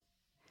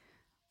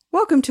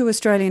Welcome to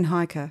Australian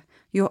Hiker,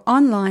 your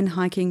online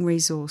hiking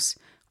resource.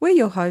 We're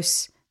your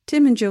hosts,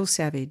 Tim and Jill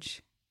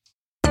Savage.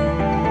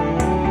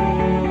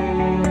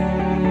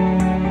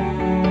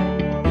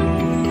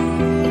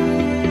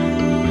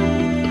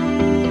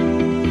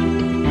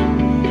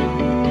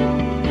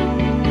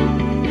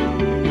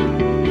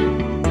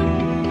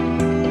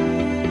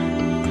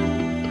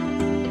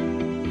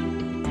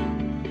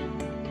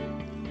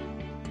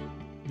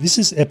 This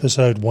is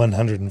episode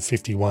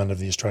 151 of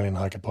the Australian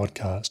Hiker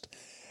podcast.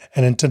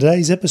 And in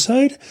today's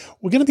episode,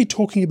 we're going to be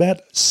talking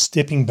about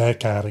stepping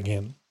back out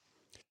again.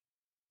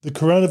 The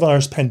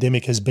coronavirus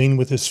pandemic has been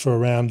with us for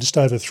around just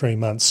over 3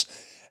 months,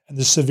 and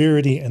the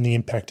severity and the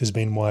impact has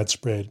been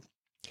widespread.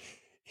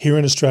 Here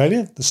in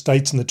Australia, the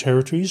states and the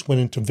territories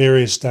went into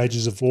various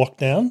stages of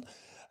lockdown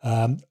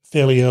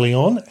fairly early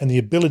on, and the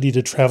ability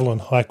to travel and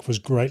hike was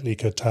greatly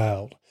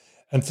curtailed.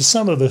 And for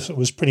some of us, it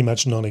was pretty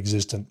much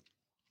non-existent.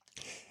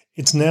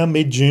 It's now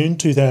mid-June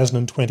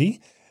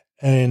 2020,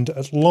 and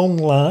at long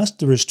last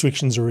the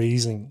restrictions are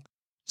easing,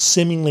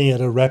 seemingly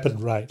at a rapid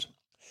rate.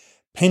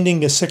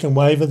 Pending a second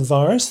wave of the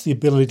virus, the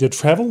ability to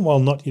travel, while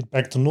not yet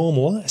back to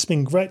normal, has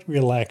been greatly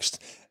relaxed,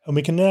 and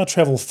we can now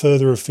travel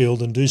further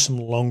afield and do some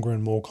longer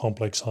and more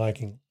complex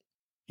hiking.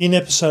 In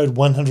episode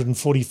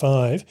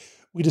 145,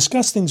 we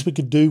discussed things we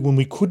could do when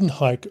we couldn't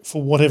hike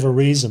for whatever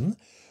reason,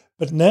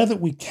 but now that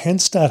we can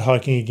start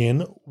hiking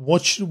again,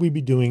 what should we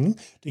be doing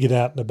to get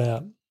out and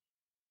about?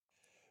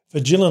 For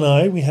Jill and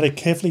I, we had a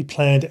carefully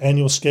planned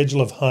annual schedule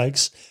of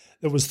hikes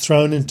that was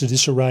thrown into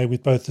disarray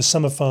with both the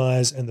summer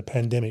fires and the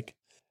pandemic.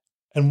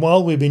 And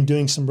while we've been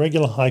doing some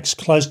regular hikes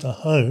close to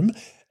home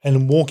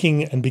and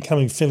walking and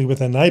becoming familiar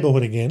with our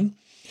neighbourhood again,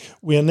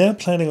 we are now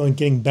planning on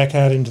getting back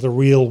out into the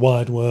real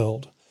wide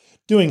world,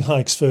 doing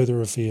hikes further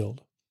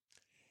afield.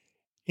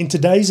 In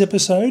today's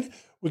episode,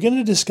 we're going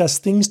to discuss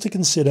things to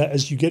consider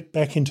as you get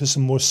back into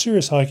some more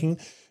serious hiking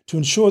to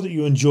ensure that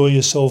you enjoy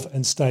yourself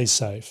and stay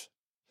safe.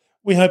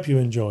 We hope you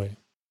enjoy.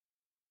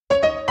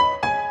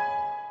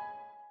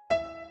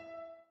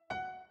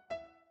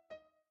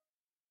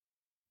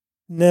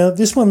 Now,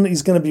 this one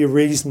is going to be a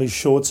reasonably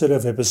short set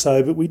of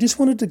episode, but we just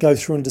wanted to go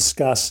through and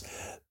discuss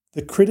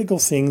the critical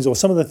things or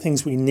some of the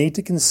things we need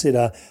to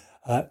consider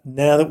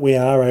now that we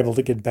are able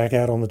to get back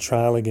out on the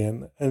trail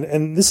again.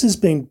 And this has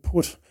been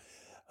put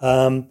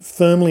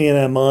firmly in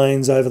our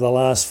minds over the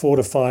last 4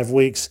 to 5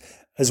 weeks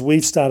as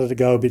we've started to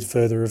go a bit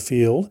further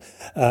afield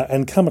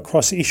and come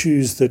across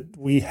issues that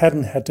we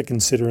hadn't had to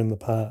consider in the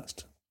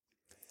past.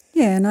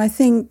 Yeah, and I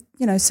think,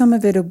 some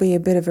of it will be a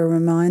bit of a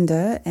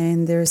reminder,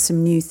 and there are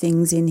some new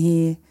things in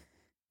here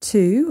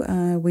too.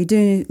 We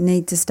do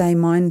need to stay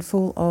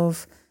mindful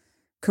of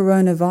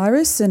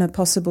coronavirus and a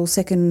possible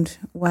second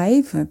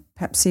wave, or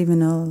perhaps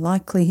even a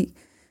likely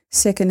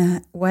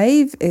second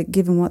wave,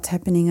 given what's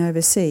happening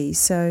overseas.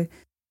 So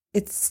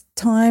it's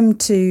time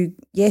to,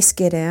 yes,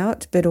 get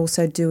out, but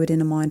also do it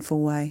in a mindful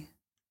way.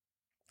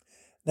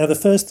 Now, the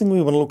first thing we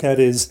want to look at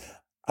is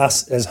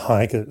us as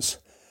hikers.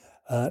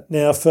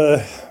 Now,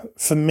 for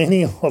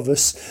many of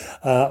us,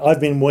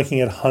 I've been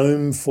working at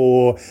home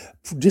for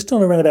just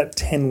on around about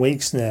 10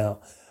 weeks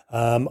now.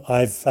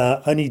 I've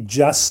only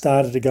just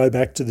started to go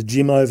back to the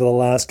gym over the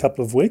last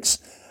couple of weeks,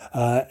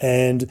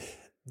 and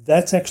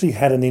that's actually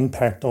had an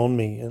impact on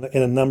me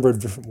in a number of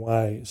different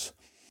ways.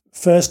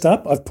 First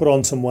up, I've put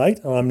on some weight,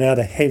 and I'm now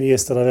the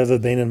heaviest that I've ever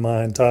been in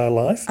my entire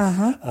life.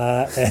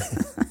 But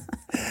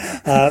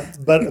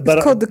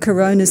it's called the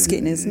Corona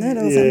skin, isn't it?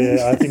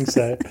 Yeah, I think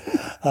so.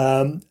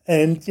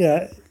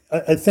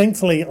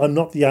 Thankfully, I'm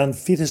not the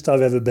unfittest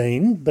I've ever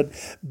been, but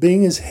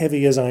being as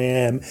heavy as I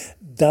am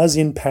does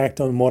impact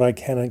on what I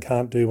can and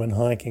can't do when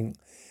hiking.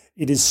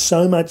 It is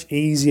so much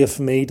easier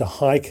for me to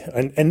hike,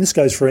 and this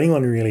goes for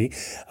anyone really,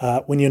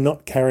 when you're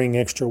not carrying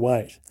extra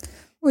weight.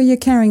 Well, you're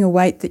carrying a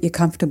weight that you're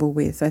comfortable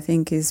with, I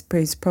think, is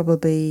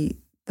probably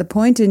the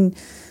point, and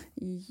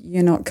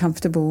you're not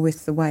comfortable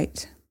with the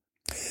weight.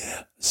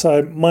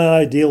 So my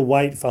ideal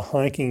weight for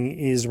hiking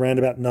is around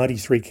about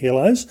 93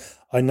 kilos.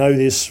 I know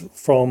this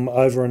from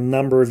over a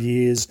number of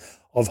years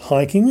of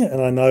hiking,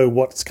 and I know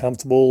what's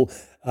comfortable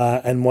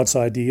and what's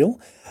ideal.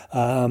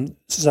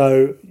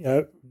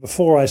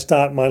 Before I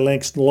start my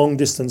next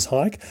long-distance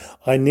hike,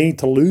 I need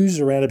to lose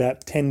around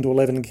about 10 to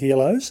 11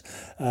 kilos.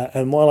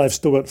 And while I've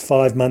still got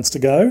 5 months to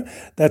go,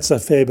 that's a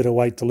fair bit of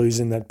weight to lose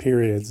in that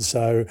period.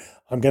 So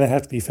I'm going to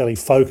have to be fairly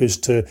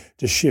focused to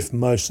shift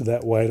most of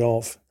that weight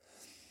off.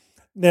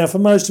 Now, for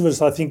most of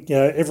us, I think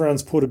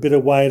everyone's put a bit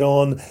of weight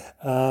on.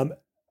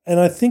 And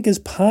I think as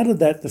part of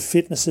that, the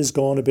fitness has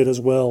gone a bit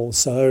as well.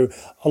 So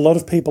a lot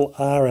of people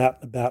are out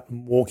and about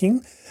and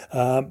walking,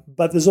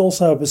 but there's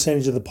also a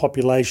percentage of the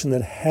population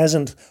that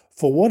hasn't,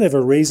 for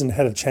whatever reason,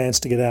 had a chance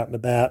to get out and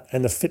about,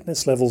 and the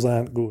fitness levels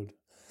aren't good.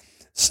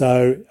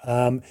 So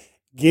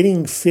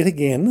getting fit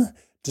again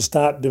to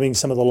start doing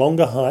some of the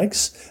longer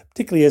hikes,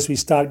 particularly as we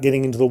start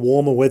getting into the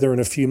warmer weather in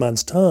a few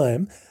months'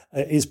 time,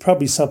 is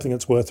probably something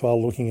that's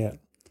worthwhile looking at.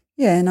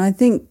 Yeah, and I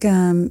think,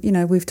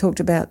 we've talked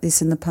about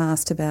this in the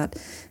past about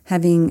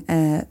having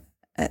the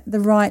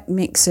right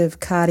mix of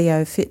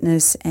cardio,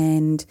 fitness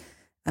and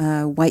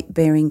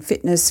weight-bearing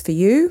fitness for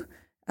you,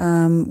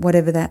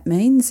 whatever that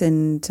means.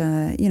 And,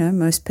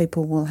 most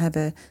people will have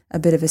a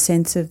bit of a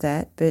sense of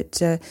that.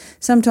 But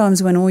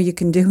sometimes when all you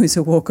can do is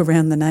a walk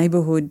around the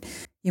neighbourhood,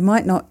 you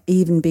might not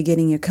even be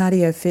getting your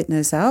cardio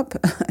fitness up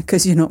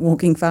because you're not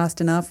walking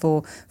fast enough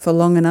or for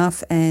long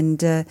enough.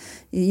 And,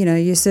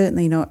 you're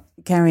certainly not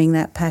carrying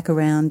that pack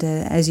around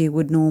as you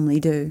would normally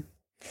do.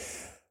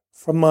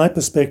 From my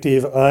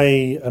perspective,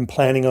 I am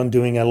planning on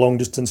doing a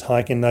long-distance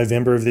hike in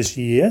November of this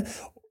year.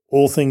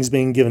 All things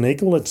being given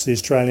equal, it's the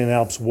Australian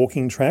Alps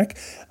walking track.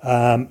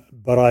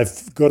 But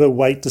I've got to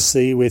wait to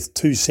see if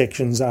 2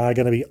 sections are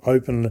going to be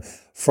open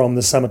from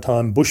the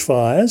summertime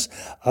bushfires.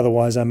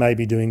 Otherwise, I may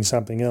be doing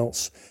something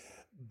else.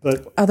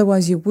 But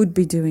otherwise, you would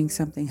be doing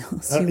something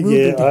else. I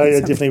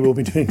definitely will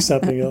be doing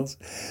something else.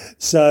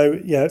 So,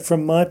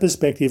 from my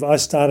perspective, I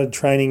started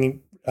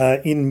training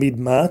in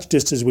mid-March,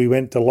 just as we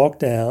went to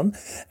lockdown.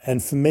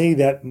 And for me,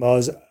 that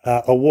was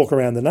a walk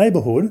around the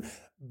neighbourhood,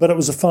 but it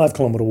was a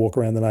 5-kilometre walk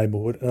around the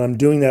neighbourhood. And I'm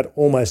doing that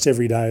almost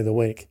every day of the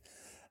week.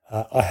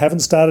 I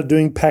haven't started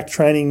doing pack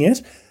training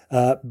yet,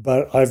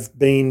 but I've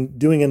been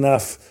doing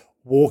enough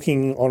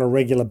walking on a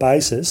regular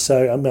basis.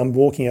 So I'm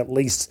walking at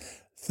least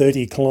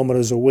 30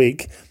 kilometres a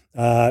week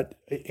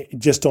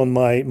just on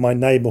my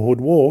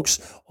neighbourhood walks,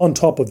 on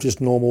top of just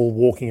normal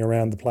walking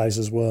around the place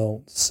as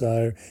well.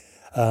 So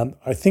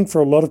I think for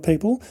a lot of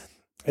people,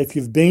 if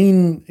you've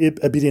been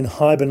a bit in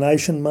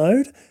hibernation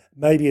mode,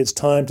 maybe it's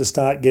time to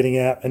start getting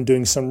out and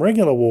doing some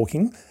regular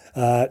walking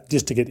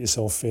just to get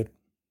yourself fit.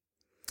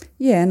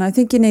 Yeah, and I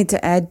think you need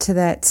to add to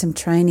that some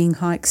training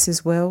hikes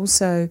as well.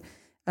 So,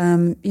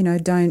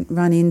 don't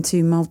run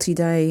into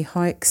multi-day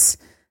hikes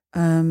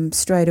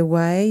straight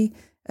away.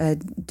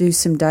 Do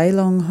some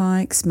day-long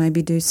hikes,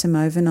 maybe do some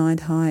overnight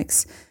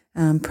hikes.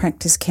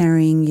 Practice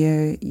carrying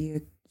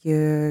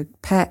your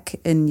pack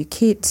and your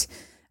kit,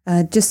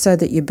 just so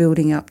that you're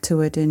building up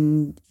to it.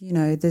 And,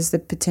 there's the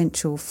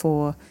potential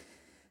for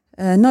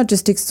not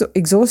just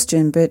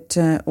exhaustion, but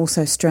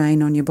also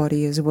strain on your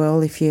body as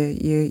well if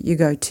you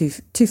go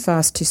too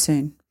fast too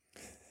soon.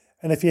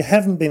 And if you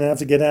haven't been able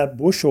to get out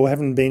bush or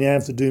haven't been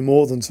able to do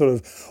more than sort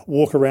of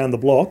walk around the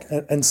block,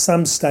 and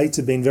some states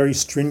have been very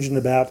stringent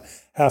about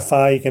how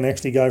far you can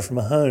actually go from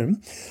a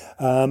home,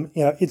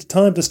 it's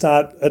time to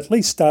start at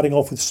least starting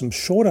off with some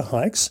shorter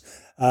hikes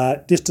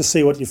just to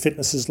see what your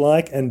fitness is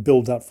like and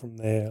build up from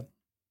there.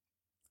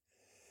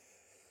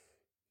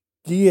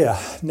 Gear.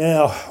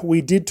 Now,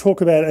 we did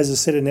talk about, as I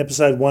said in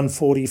episode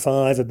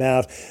 145,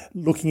 about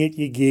looking at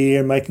your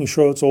gear, making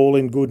sure it's all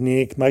in good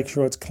nick, make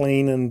sure it's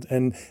clean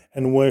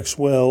and works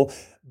well.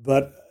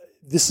 But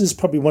this is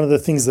probably one of the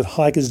things that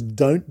hikers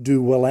don't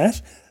do well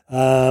at.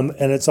 And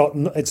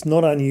it's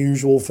not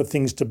unusual for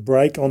things to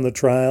break on the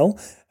trail.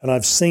 And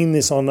I've seen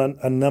this on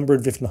a number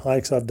of different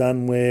hikes I've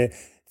done where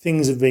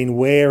things have been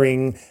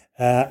wearing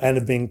and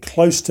have been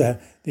close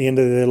to the end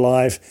of their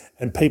life,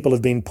 and people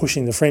have been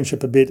pushing the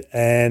friendship a bit,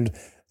 and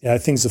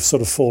things have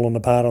sort of fallen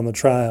apart on the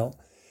trail.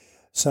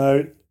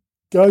 So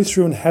go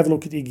through and have a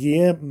look at your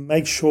gear.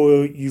 Make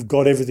sure you've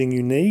got everything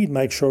you need.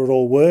 Make sure it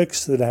all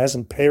works, that it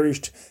hasn't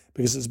perished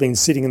because it's been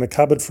sitting in the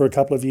cupboard for a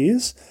couple of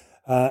years.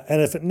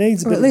 And if it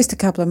needs at least a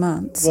couple of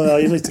months. Well,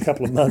 at least a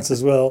couple of months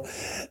as well.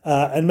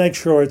 And make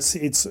sure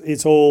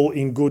it's all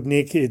in good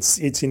nick,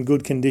 it's in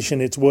good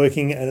condition, it's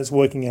working, and it's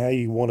working how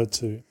you want it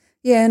to.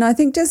 Yeah, and I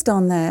think just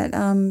on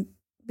that,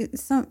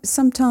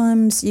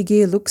 sometimes your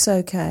gear looks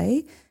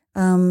okay,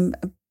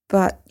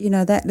 but,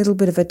 that little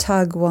bit of a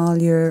tug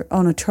while you're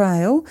on a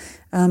trail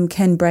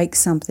can break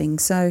something.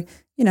 So,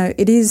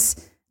 it is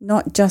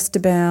not just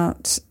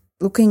about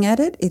looking at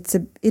it.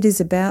 It is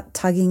about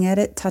tugging at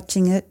it,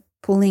 touching it,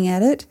 pulling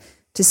at it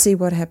to see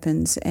what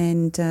happens.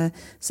 And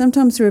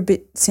sometimes we're a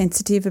bit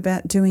sensitive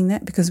about doing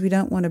that because we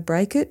don't want to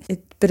break it.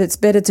 But it's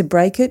better to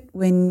break it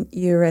when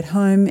you're at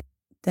home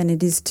than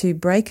it is to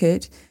break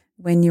it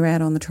when you're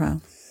out on the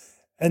trail.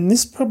 And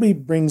this probably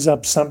brings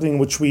up something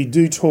which we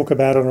do talk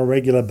about on a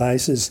regular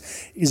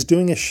basis, is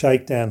doing a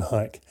shakedown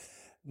hike.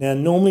 Now,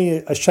 normally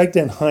a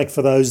shakedown hike,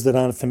 for those that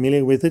aren't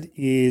familiar with it,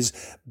 is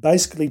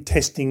basically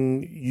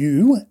testing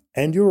you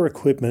and your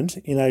equipment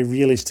in a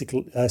realistic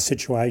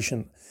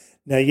situation.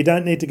 Now, you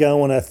don't need to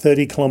go on a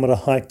 30-kilometre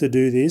hike to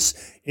do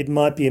this. It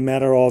might be a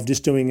matter of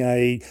just doing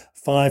a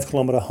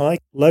 5-kilometre hike.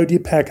 Load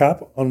your pack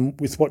up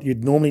with what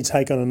you'd normally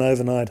take on an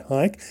overnight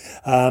hike.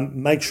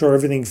 Make sure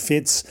everything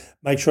fits.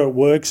 Make sure it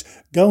works.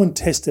 Go and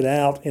test it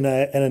out in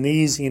an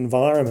easy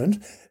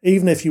environment.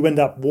 Even if you end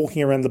up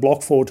walking around the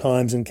block 4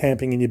 times and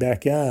camping in your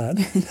backyard,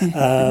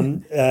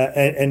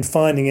 and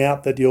finding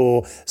out that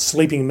your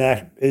sleeping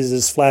mat is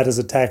as flat as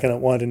a tack and it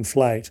won't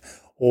inflate,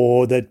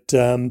 or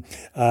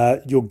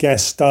that your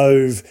gas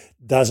stove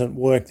doesn't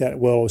work that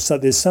well. So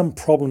there's some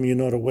problem you're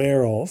not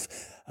aware of,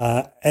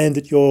 and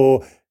that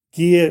your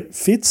gear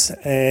fits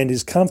and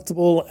is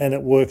comfortable and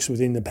it works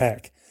within the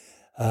pack.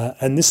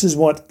 And this is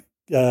what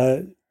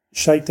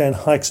shakedown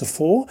hikes are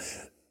for.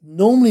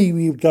 Normally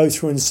we would go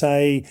through and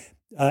say,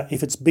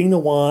 if it's been a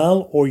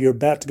while or you're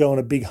about to go on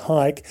a big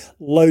hike,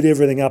 load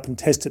everything up and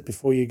test it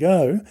before you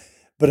go.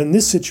 But in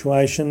this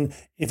situation,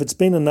 if it's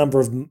been a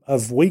number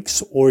of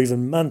weeks or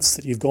even months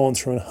that you've gone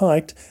through and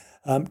hiked,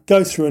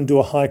 go through and do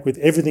a hike with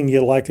everything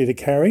you're likely to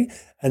carry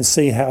and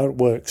see how it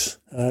works,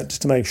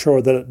 just to make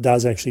sure that it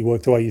does actually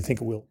work the way you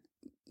think it will.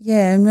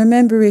 Yeah, and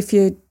remember, if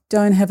you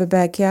don't have a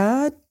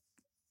backyard,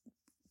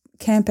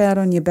 camp out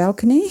on your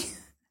balcony.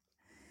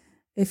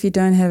 If you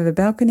don't have a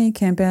balcony,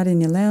 camp out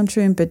in your lounge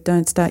room, but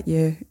don't start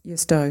your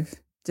stove.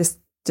 Just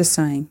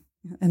saying.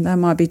 And they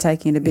might be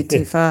taking it a bit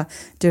too far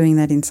doing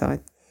that inside.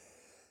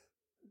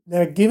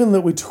 Now, given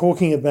that we're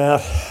talking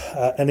about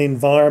an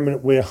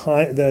environment where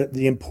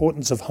the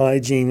importance of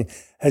hygiene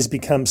has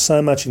become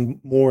so much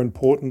more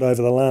important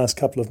over the last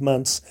couple of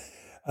months,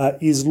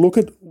 is look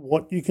at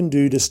what you can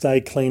do to stay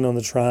clean on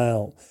the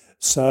trail.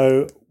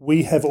 So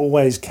we have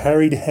always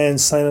carried hand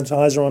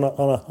sanitizer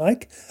on a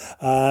hike,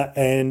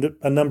 and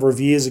a number of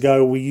years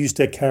ago we used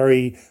to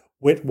carry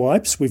wet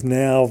wipes. We've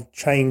now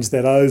changed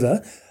that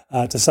over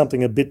to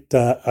something a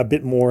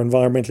bit more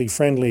environmentally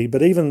friendly.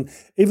 But even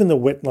the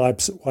wet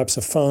wipes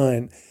are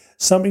fine.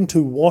 Something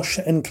to wash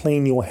and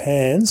clean your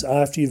hands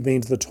after you've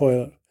been to the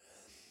toilet.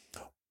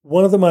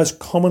 One of the most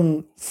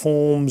common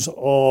forms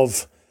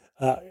of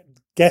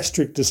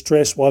gastric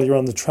distress while you're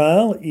on the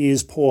trail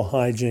is poor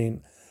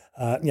hygiene.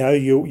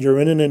 You're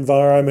in an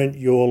environment,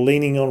 you're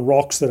leaning on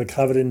rocks that are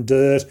covered in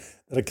dirt,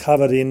 that are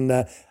covered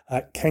in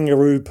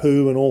kangaroo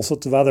poo and all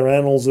sorts of other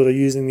animals that are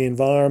using the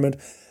environment.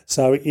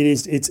 So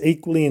it's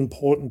equally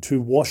important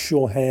to wash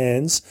your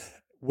hands,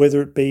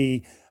 whether it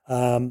be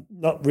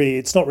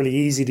it's not really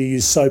easy to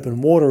use soap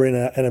and water in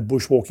a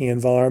bushwalking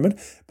environment,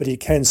 but you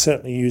can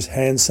certainly use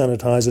hand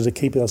sanitizer to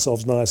keep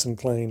ourselves nice and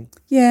clean.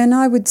 Yeah, and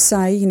I would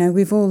say,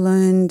 we've all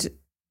learned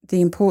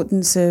the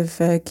importance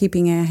of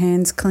keeping our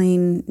hands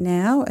clean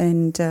now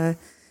and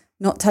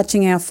not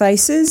touching our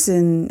faces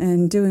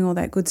and doing all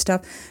that good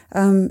stuff.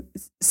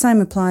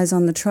 Same applies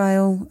on the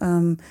trail.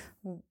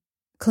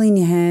 Clean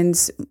your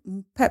hands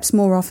perhaps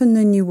more often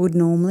than you would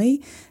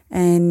normally.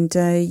 And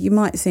you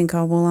might think,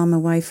 oh, well, I'm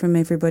away from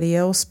everybody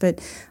else. But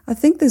I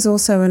think there's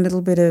also a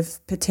little bit of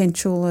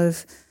potential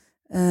of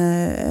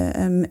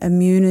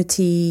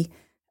immunity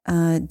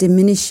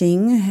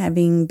diminishing,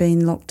 having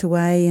been locked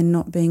away and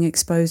not being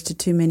exposed to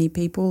too many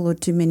people or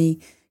too many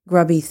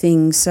grubby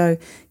things. So,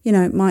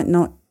 it might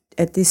not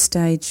at this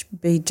stage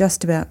be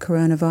just about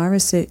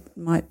coronavirus. It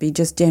might be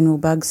just general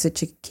bugs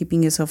that you're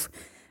keeping yourself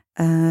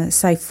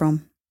safe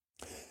from.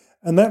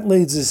 And that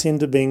leads us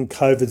into being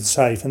COVID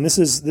safe. And this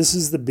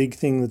is the big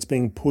thing that's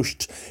being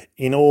pushed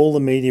in all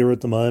the media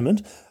at the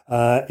moment.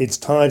 It's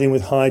tied in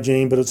with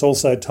hygiene, but it's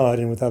also tied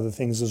in with other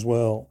things as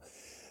well.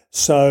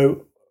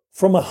 So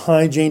from a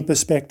hygiene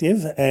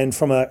perspective and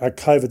from a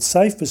COVID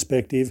safe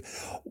perspective,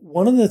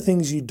 one of the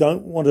things you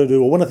don't want to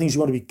do, or one of the things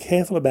you want to be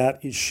careful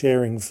about, is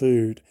sharing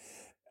food.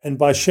 And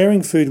by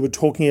sharing food, we're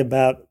talking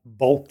about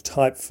bulk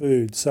type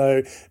food.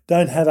 So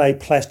don't have a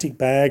plastic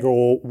bag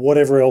or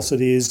whatever else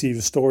it is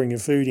you're storing your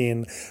food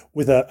in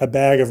with a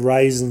bag of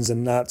raisins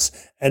and nuts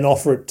and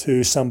offer it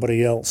to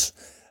somebody else.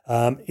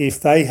 If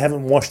they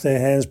haven't washed their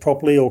hands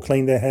properly or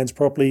cleaned their hands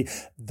properly,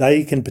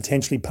 they can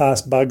potentially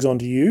pass bugs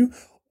onto you.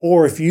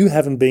 Or if you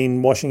haven't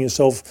been washing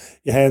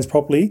your hands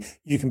properly,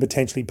 you can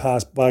potentially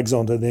pass bugs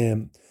onto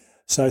them.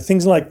 So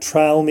things like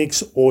trail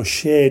mix or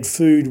shared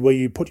food where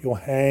you put your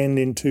hand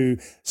into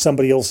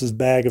somebody else's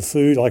bag of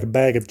food, like a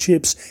bag of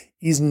chips,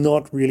 is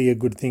not really a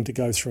good thing to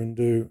go through and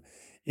do.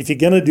 If you're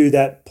going to do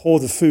that, pour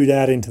the food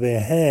out into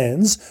their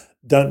hands.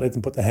 Don't let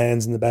them put their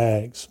hands in the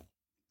bags.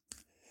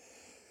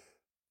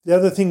 The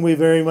other thing we're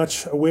very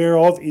much aware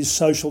of is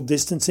social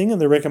distancing,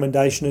 and the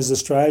recommendation as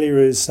Australia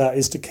is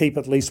to keep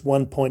at least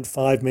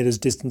 1.5 metres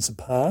distance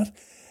apart.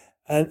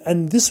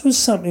 And this was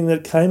something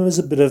that came as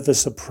a bit of a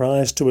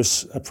surprise to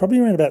us probably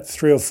around about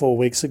 3 or 4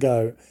 weeks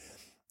ago.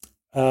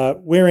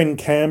 We're in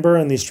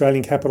Canberra in the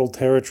Australian Capital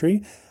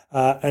Territory,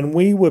 and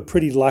we were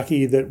pretty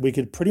lucky that we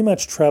could pretty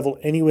much travel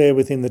anywhere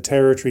within the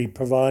territory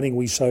providing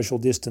we social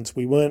distance.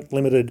 We weren't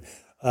limited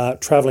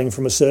travelling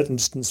from a certain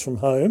distance from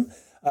home,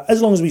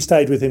 as long as we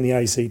stayed within the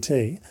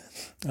ACT.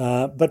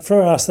 But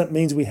for us, that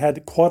means we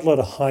had quite a lot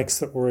of hikes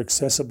that were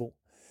accessible.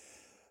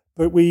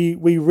 But we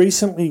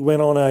recently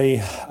went on a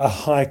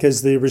hike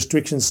as the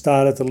restrictions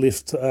started to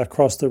lift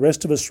across the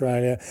rest of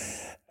Australia,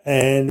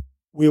 and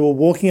we were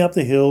walking up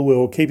the hill. We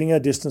were keeping our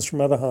distance from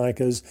other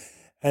hikers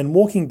and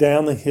walking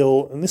down the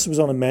hill, and this was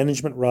on a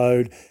management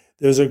road.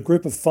 There was a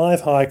group of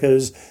 5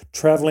 hikers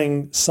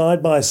travelling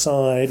side by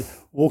side,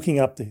 walking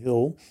up the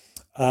hill,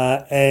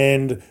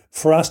 and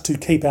for us to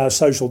keep our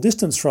social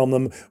distance from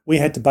them, we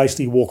had to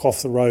basically walk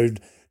off the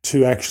road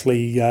to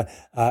actually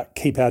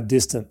keep our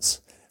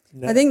distance.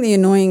 No. I think the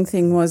annoying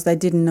thing was they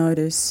didn't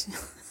notice.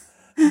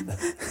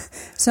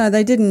 So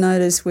they didn't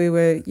notice we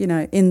were,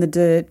 in the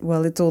dirt.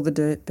 Well, it's all the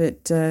dirt,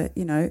 but,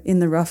 in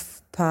the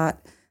rough part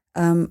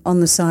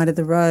on the side of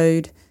the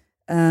road.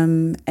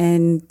 And,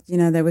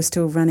 they were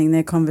still running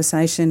their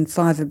conversation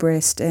 5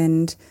 abreast.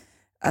 And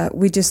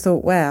we just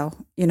thought, wow,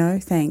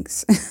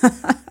 thanks.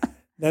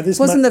 Now, this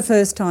wasn't the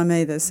first time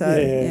either. So,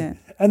 yeah.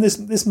 And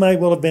this may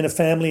well have been a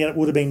family and it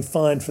would have been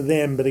fine for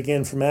them, but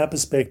again, from our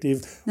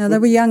perspective... No, they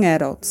were young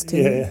adults,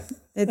 Tim. Yeah.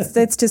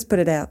 Let's just put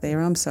it out there.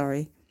 I'm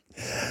sorry.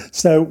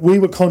 So we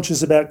were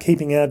conscious about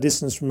keeping our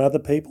distance from other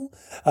people,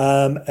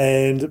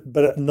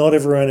 but not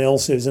everyone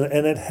else is.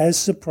 And it has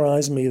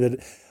surprised me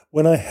that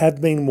when I have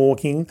been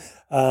walking,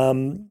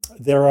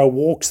 there are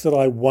walks that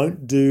I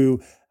won't do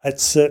at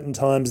certain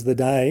times of the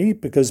day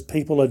because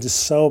people are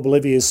just so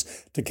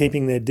oblivious to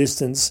keeping their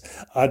distance.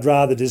 I'd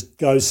rather just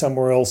go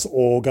somewhere else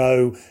or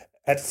go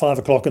at 5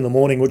 o'clock in the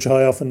morning, which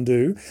I often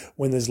do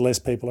when there's less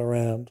people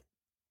around.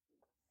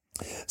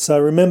 So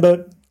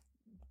remember,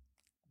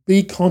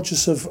 be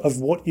conscious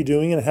of what you're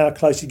doing and how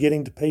close you're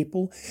getting to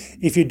people.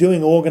 If you're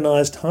doing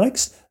organised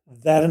hikes,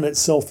 that in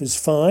itself is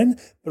fine,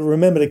 but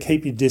remember to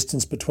keep your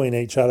distance between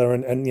each other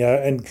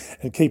and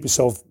keep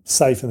yourself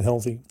safe and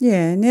healthy.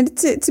 Yeah, and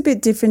it's a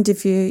bit different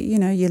if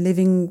you're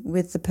living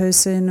with the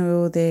person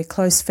or their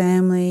close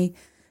family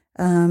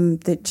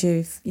that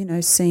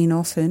you've seen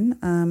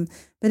often.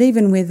 But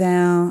even with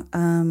our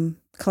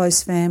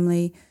close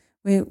family,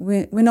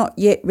 we're not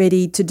yet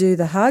ready to do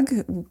the hug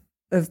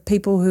of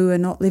people who are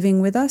not living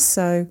with us.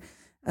 So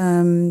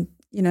and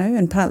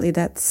partly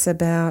that's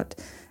about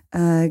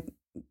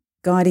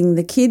guiding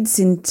the kids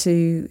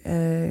into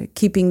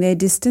keeping their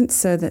distance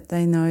so that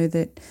they know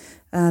that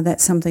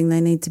that's something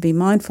they need to be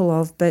mindful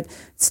of. But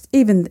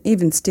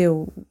even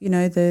still,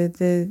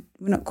 we're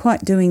not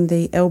quite doing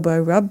the elbow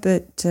rub,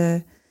 but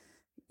the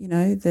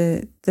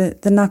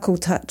knuckle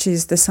touch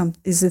is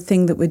the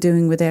thing that we're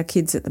doing with our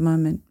kids at the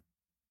moment.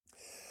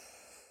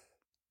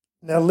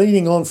 Now,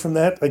 leading on from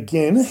that,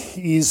 again,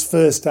 is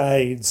first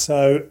aid.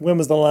 So when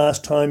was the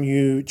last time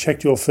you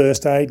checked your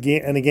first aid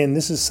gear? And again,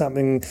 this is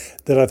something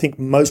that I think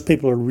most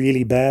people are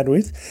really bad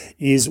with,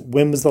 is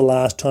when was the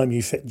last time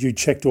you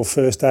checked your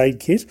first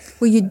aid kit?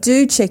 Well, you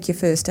do check your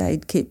first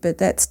aid kit, but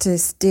that's to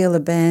steal a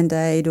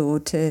Band-Aid or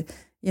to,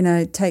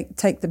 take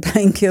the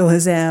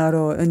painkillers out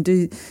and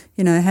do,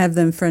 have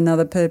them for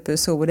another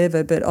purpose or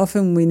whatever. But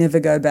often we never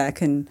go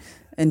back and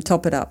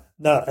top it up.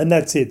 No, and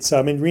that's it. So,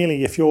 I mean,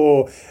 really, if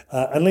you're,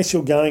 unless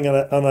you're going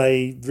on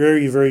a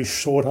very, very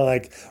short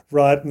hike,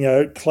 right,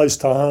 close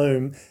to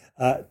home,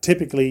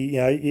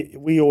 typically,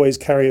 we always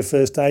carry a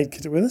first aid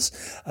kit with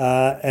us.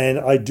 And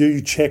I do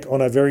check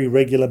on a very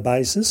regular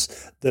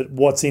basis that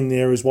what's in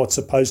there is what's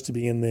supposed to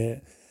be in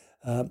there.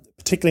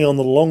 Particularly on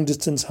the long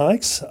distance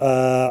hikes,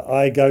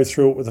 I go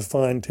through it with a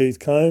fine tooth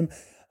comb.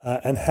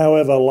 And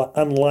however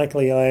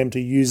unlikely I am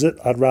to use it,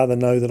 I'd rather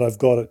know that I've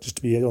got it just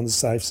to be on the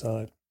safe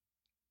side.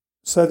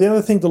 So the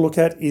other thing to look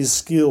at is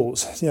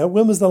skills.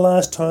 When was the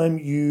last time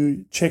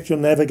you checked your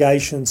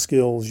navigation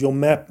skills, your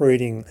map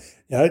reading?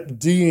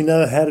 Do you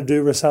know how to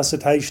do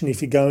resuscitation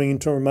if you're going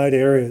into remote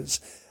areas?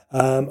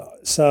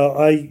 So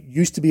I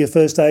used to be a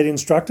first aid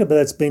instructor, but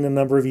that's been a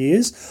number of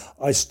years.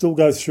 I still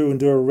go through and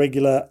do a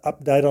regular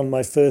update on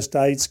my first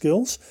aid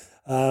skills,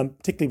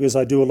 particularly because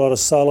I do a lot of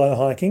solo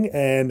hiking,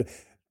 and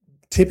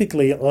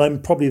typically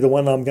I'm probably the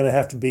one I'm going to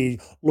have to be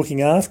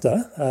looking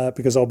after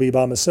because I'll be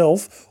by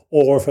myself,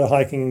 or if we're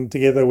hiking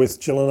together with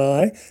Jill and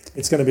I,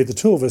 it's going to be the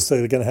two of us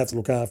that are going to have to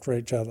look after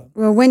each other.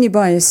 Well, when you're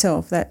by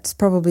yourself, that's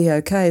probably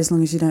okay as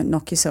long as you don't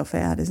knock yourself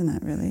out, isn't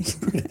it, really?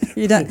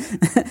 You don't.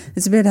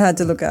 It's a bit hard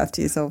to look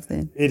after yourself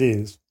then. It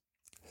is.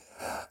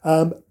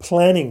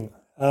 Planning.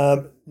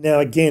 Now,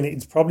 again,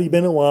 it's probably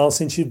been a while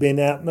since you've been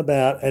out and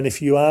about, and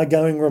if you are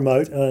going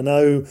remote, and I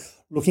know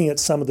looking at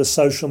some of the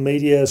social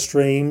media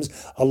streams,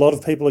 a lot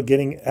of people are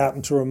getting out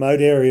into remote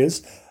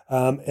areas,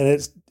 and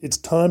it's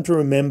time to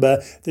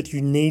remember that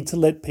you need to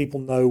let people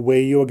know where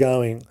you're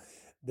going.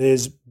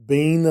 There's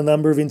been a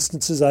number of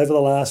instances over the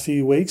last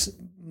few weeks,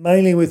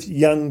 mainly with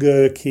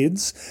younger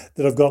kids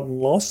that have gotten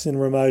lost in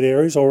remote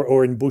areas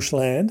or in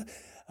bushland,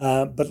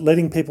 but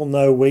letting people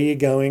know where you're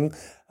going,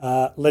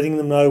 letting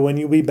them know when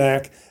you'll be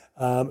back.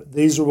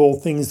 These are all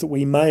things that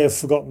we may have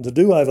forgotten to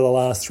do over the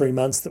last 3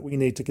 months that we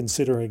need to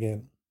consider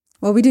again.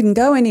 Well, we didn't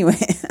go anywhere.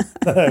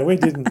 No, we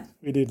didn't.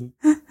 We didn't.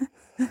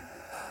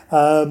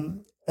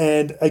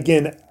 And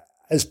again,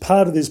 as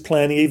part of this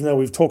planning, even though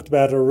we've talked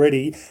about it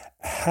already,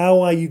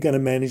 how are you going to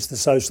manage the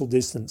social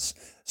distance?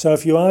 So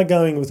if you are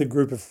going with a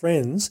group of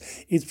friends,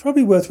 it's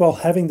probably worthwhile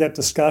having that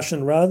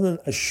discussion rather than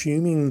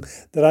assuming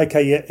that,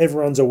 okay, yeah,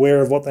 everyone's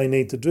aware of what they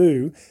need to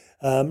do.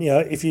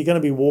 If you're going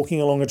to be walking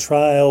along a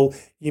trail,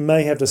 you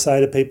may have to say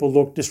to people,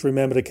 look, just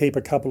remember to keep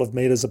a couple of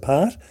metres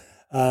apart.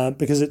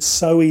 Because it's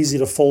so easy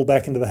to fall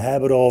back into the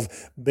habit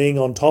of being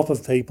on top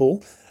of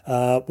people,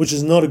 which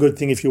is not a good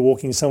thing if you're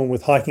walking someone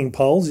with hiking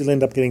poles. You'll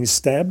end up getting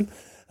stabbed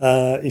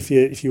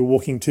if you're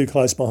walking too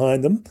close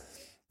behind them.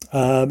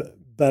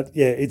 But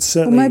yeah, it's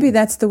certainly... Well, maybe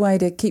that's the way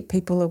to keep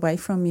people away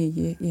from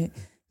you.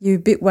 You're a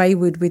bit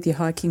wayward with your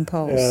hiking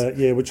poles.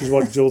 Yeah, which is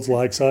what Jill's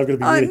like, so I've got to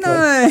be really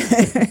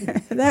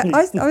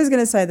close. I was going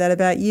to say that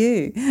about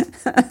you.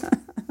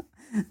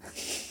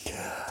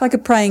 It's like a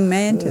praying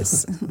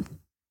mantis.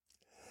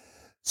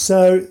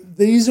 So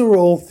these are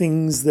all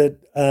things that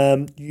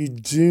you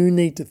do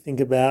need to think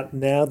about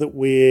now that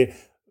we're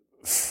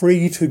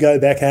free to go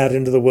back out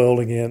into the world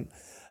again.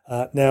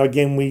 Now,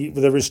 again,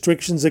 the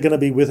restrictions are going to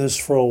be with us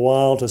for a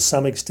while to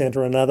some extent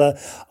or another.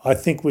 I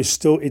think it's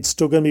still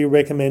going to be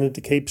recommended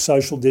to keep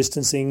social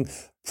distancing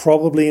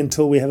probably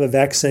until we have a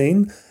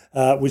vaccine,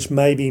 which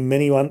may be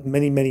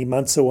many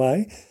months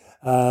away.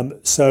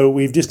 So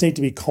we just need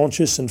to be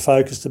conscious and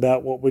focused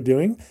about what we're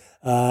doing,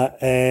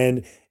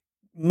 and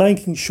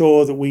making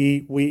sure that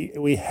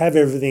we have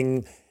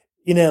everything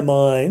in our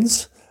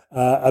minds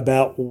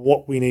about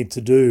what we need to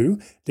do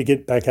to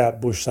get back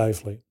out bush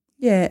safely.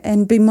 Yeah,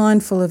 and be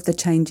mindful of the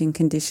changing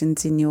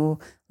conditions in your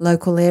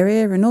local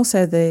area and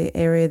also the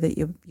area that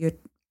you're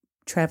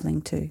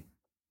travelling to.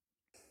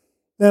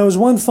 Now, as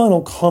one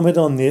final comment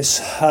on this,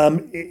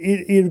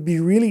 it would be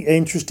really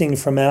interesting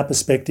from our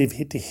perspective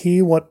to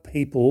hear what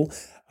people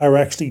are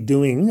actually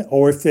doing,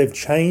 or if they've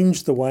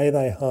changed the way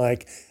they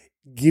hike,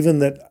 given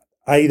that,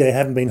 A, they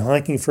haven't been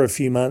hiking for a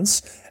few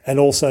months, and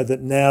also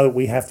that now that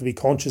we have to be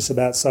conscious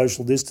about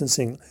social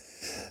distancing.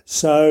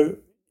 So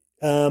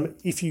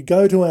if you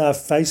go to our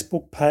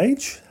Facebook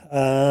page,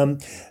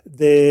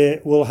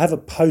 there we'll have a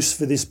post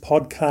for this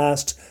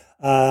podcast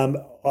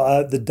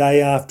the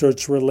day after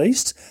it's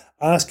released,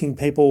 asking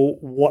people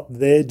what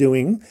they're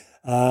doing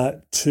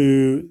that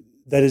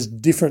is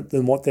different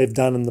than what they've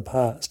done in the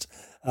past,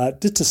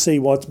 just to see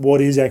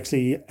what is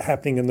actually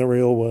happening in the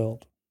real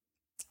world.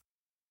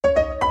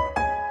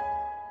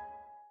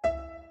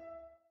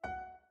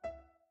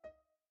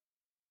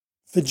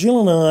 For Jill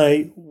and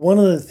I, one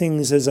of the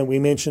things, as we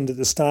mentioned at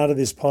the start of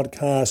this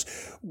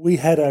podcast, we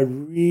had a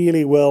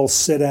really well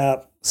set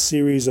out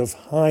series of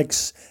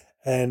hikes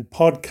and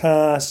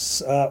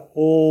podcasts,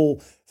 all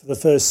for the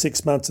first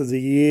 6 months of the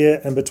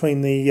year. And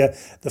between the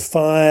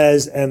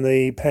fires and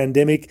the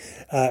pandemic,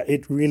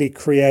 it really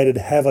created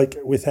havoc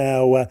with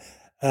our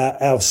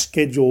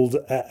scheduled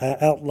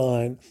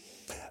outline.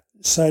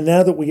 So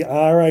now that we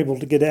are able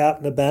to get out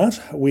and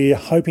about, we're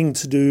hoping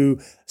to do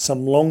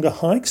some longer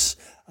hikes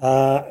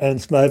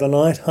and some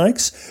overnight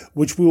hikes,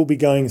 which we'll be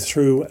going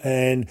through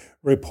and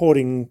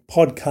reporting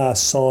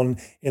podcasts on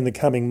in the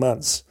coming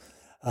months.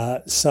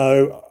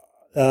 So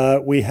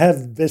we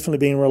have definitely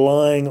been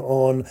relying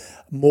on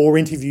more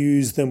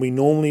interviews than we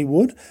normally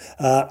would,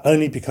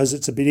 only because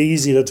it's a bit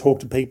easier to talk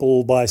to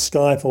people by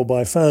Skype or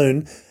by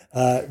phone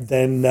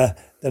than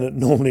it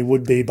normally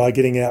would be by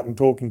getting out and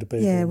talking to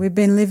people. Yeah, we've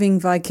been living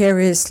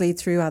vicariously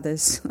through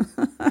others,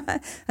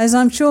 as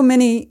I'm sure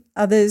many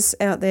others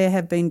out there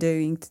have been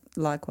doing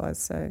likewise.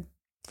 So,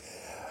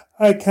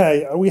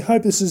 okay, we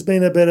hope this has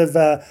been a bit of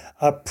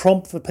a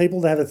prompt for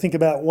people to have a think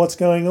about what's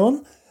going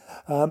on.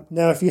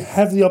 Now, if you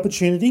have the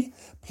opportunity,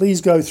 please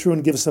go through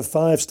and give us a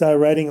 5-star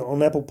rating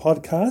on Apple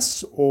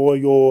Podcasts or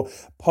your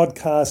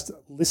podcast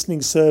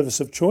listening service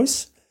of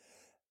choice.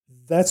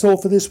 That's all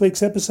for this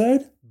week's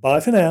episode. Bye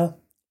for now.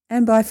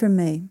 And bye from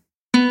me.